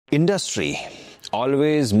Industry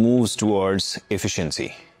always moves towards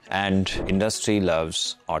efficiency, and industry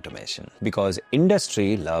loves automation because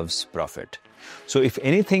industry loves profit. So if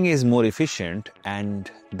anything is more efficient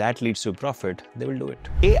and that leads to profit, they will do it.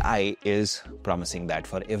 AI is promising that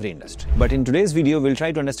for every industry. But in today's video, we'll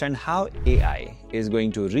try to understand how AI is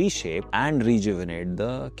going to reshape and rejuvenate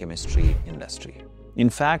the chemistry industry. In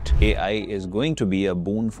fact, AI is going to be a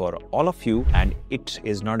boon for all of you, and it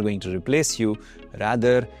is not going to replace you.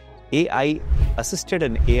 Rather, AI-assisted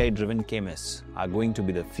and AI-driven chemists are going to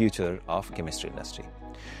be the future of chemistry industry.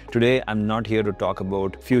 Today, I'm not here to talk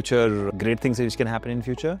about future great things which can happen in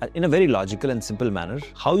future. In a very logical and simple manner,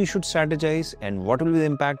 how you should strategize and what will be the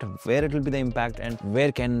impact, where it will be the impact, and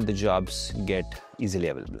where can the jobs get easily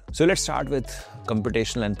available. So let's start with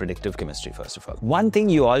computational and predictive chemistry first of all. One thing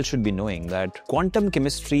you all should be knowing that quantum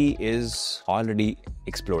chemistry is already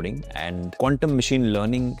exploding and quantum machine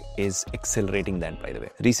learning is accelerating that, by the way.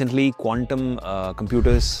 Recently, quantum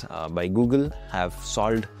computers by Google have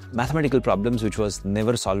solved mathematical problems which was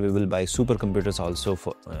never solvable by supercomputers also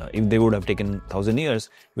if they would have taken 1,000 years,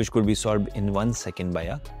 which could be solved in 1 second by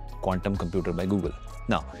a quantum computer by Google.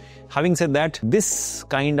 Now, having said that, this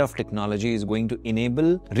kind of technology is going to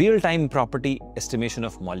enable real-time property estimation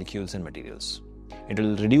of molecules and materials. It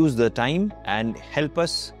will reduce the time and help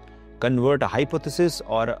us convert a hypothesis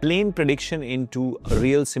or a plain prediction into a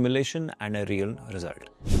real simulation and a real result.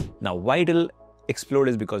 Now, why it will explode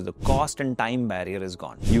is because the cost and time barrier is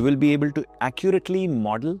gone. You will be able to accurately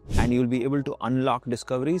model and you will be able to unlock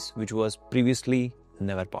discoveries which was previously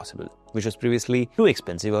never possible, which was previously too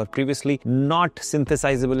expensive or previously not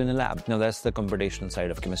synthesizable in a lab. Now that's the computational side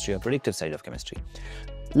of chemistry or predictive side of chemistry.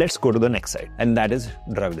 Let's go to the next side, and that is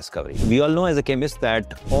drug discovery. We all know as a chemist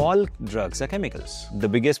that all drugs are chemicals. The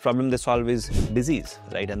biggest problem they solve is disease,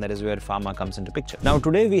 right? And that is where pharma comes into picture. Now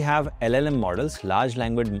today we have LLM models, large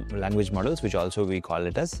language models, which also we call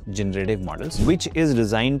it as generative models, which is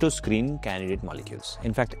designed to screen candidate molecules.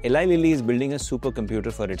 In fact, Eli Lilly is building a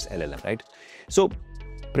supercomputer for its LLM, right? So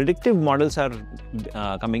predictive models are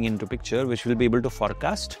coming into picture, which will be able to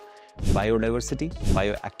forecast biodiversity,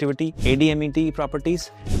 bioactivity, ADMET properties,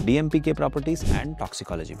 DMPK properties, and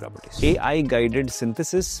toxicology properties. AI-guided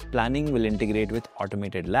synthesis planning will integrate with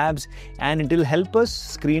automated labs, and it will help us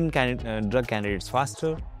screen drug candidates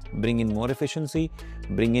faster, bring in more efficiency,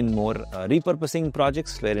 bring in more repurposing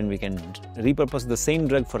projects wherein we can repurpose the same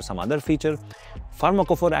drug for some other feature,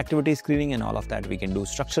 pharmacophore activity screening, and all of that we can do.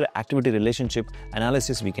 Structure activity relationship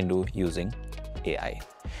analysis we can do using AI.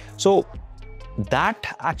 So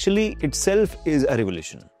that actually itself is a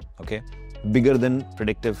revolution, okay? Bigger than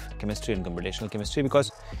predictive chemistry and computational chemistry, because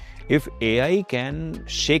if AI can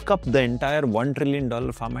shake up the entire $1 trillion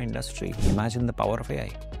pharma industry, imagine the power of AI,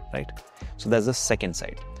 right? So that's the second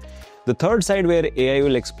side. The third side where AI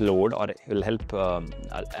will explode or will help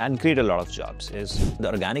and create a lot of jobs is the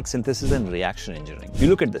organic synthesis and reaction engineering. You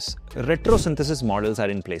look at this. Retrosynthesis models are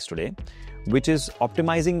in place today, which is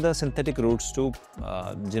optimizing the synthetic routes to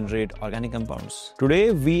generate organic compounds.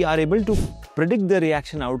 Today, we are able to predict the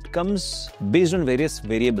reaction outcomes based on various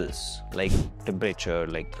variables like temperature,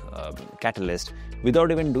 like catalyst, without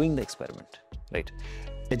even doing the experiment, right?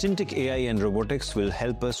 Agentic AI and robotics will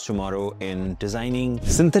help us tomorrow in designing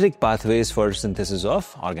synthetic pathways for synthesis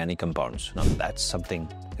of organic compounds. Now that's something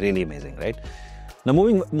really amazing, right? Now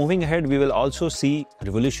moving ahead, we will also see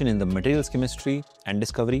revolution in the materials chemistry and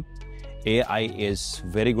discovery. AI is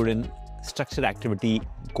very good in structure activity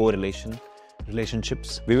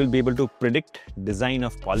relationships. We will be able to predict design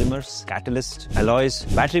of polymers, catalysts, alloys,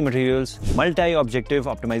 battery materials, multi-objective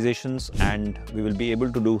optimizations, and we will be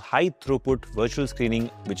able to do high-throughput virtual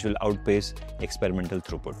screening, which will outpace experimental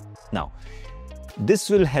throughput. Now,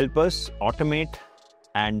 this will help us automate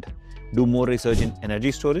and do more research in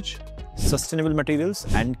energy storage, sustainable materials,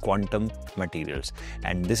 and quantum materials.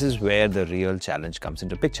 And this is where the real challenge comes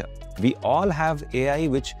into picture. We all have AI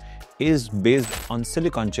which is based on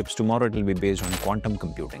silicon chips. Tomorrow it will be based on quantum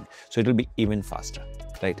computing. So it will be even faster,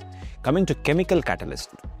 right? Coming to chemical catalyst.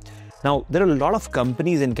 Now, there are a lot of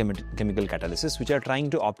companies in chemical catalysis which are trying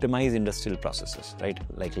to optimize industrial processes, right?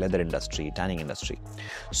 Like leather industry, tanning industry.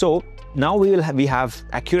 So now we have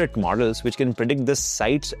accurate models which can predict the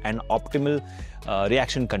sites and optimal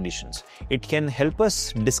reaction conditions. It can help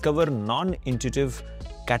us discover non-intuitive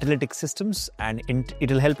catalytic systems, and it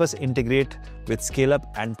will help us integrate with scale-up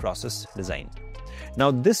and process design.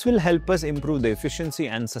 Now, this will help us improve the efficiency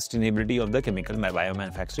and sustainability of the chemical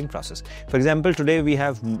biomanufacturing process. For example, today we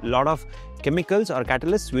have a lot of chemicals or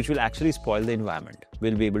catalysts which will actually spoil the environment.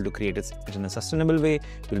 We'll be able to create it in a sustainable way.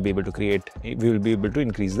 We will be able to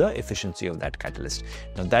increase the efficiency of that catalyst.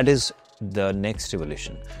 Now, that is the next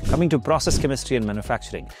evolution. Coming to process chemistry and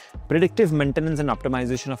manufacturing, predictive maintenance and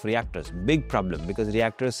optimization of reactors. Big problem because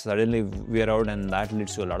reactors suddenly wear out and that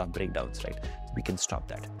leads to a lot of breakdowns, right? We can stop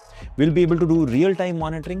that. We'll be able to do real-time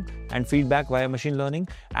monitoring and feedback via machine learning,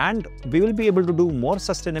 and we will be able to do more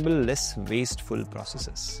sustainable, less wasteful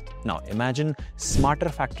processes. Now, imagine smarter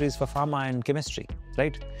factories for pharma and chemistry,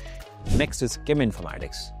 right? Next is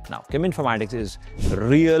Chemoinformatics. Now, Chemoinformatics is a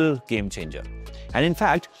real game changer. And in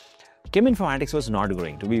fact, Chemoinformatics was not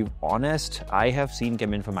growing. To be honest, I have seen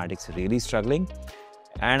Chemoinformatics really struggling.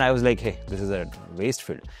 And I was like, hey, this is a waste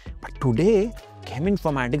field. But today,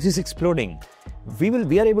 Chemoinformatics is exploding.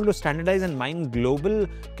 We are able to standardize and mine global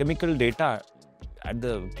chemical data at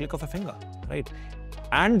the click of a finger, right?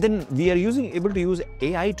 And then we are able to use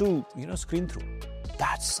AI to, screen through.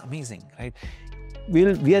 That's amazing, right? We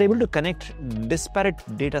are able to connect disparate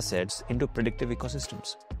data sets into predictive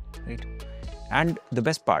ecosystems, right? And the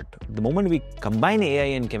best part, the moment we combine AI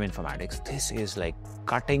and Chemoinformatics, this is like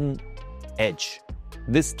cutting edge.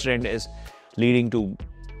 This trend is leading to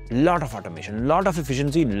a lot of automation, a lot of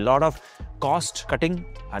efficiency, a lot of cost cutting,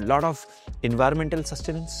 a lot of environmental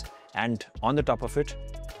sustenance, and on the top of it,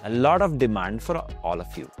 a lot of demand for all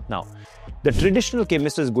of you. Now, the traditional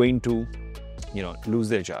chemist is going to, lose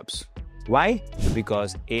their jobs. Why?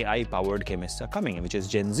 Because AI-powered chemists are coming, which is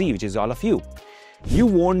Gen Z, which is all of you. You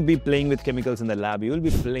won't be playing with chemicals in the lab. You will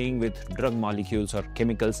be playing with drug molecules or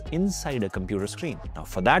chemicals inside a computer screen. Now,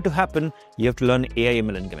 for that to happen, you have to learn AI,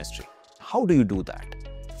 ML, and chemistry. How do you do that?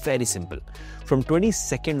 Very simple. From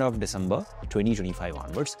 22nd of December 2025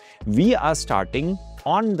 onwards, we are starting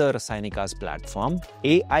on the Biotecnika's platform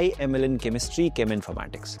AI, ML, and chemistry,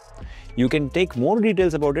 Chemoinformatics. You can take more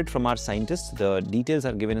details about it from our scientists. The details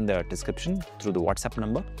are given in the description through the WhatsApp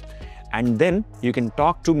number. And then you can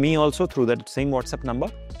talk to me also through that same WhatsApp number.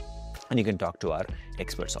 And you can talk to our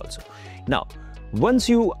experts also. Now, once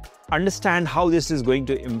you understand how this is going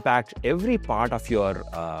to impact every part of your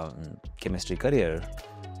chemistry career,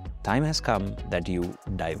 time has come that you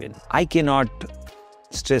dive in. I cannot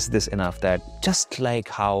stress this enough that just like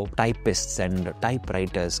how typists and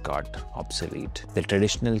typewriters got obsolete, the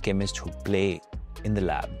traditional chemists who play in the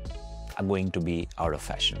lab are going to be out of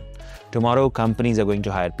fashion. Tomorrow, companies are going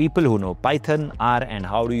to hire people who know Python, R, and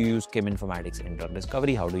how to use Chemoinformatics in drug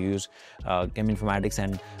discovery, how to use Chemoinformatics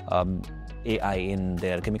and AI in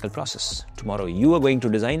their chemical process. Tomorrow, you are going to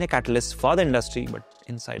design a catalyst for the industry, but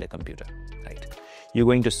inside a computer, right? You're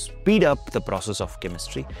going to speed up the process of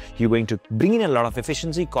chemistry. You're going to bring in a lot of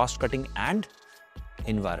efficiency, cost cutting, and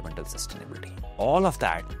environmental sustainability. All of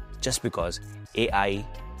that just because AI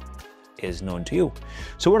is known to you.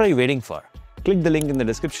 So what are you waiting for? Click the link in the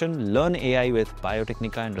description, learn AI with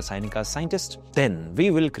Biotecnika and Biotecnika's scientists. Then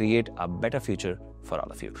we will create a better future for all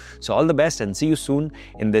of you. So all the best and see you soon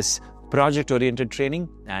in this project-oriented training.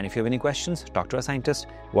 And if you have any questions, talk to our scientist.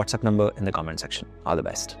 WhatsApp number in the comment section. All the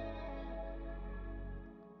best.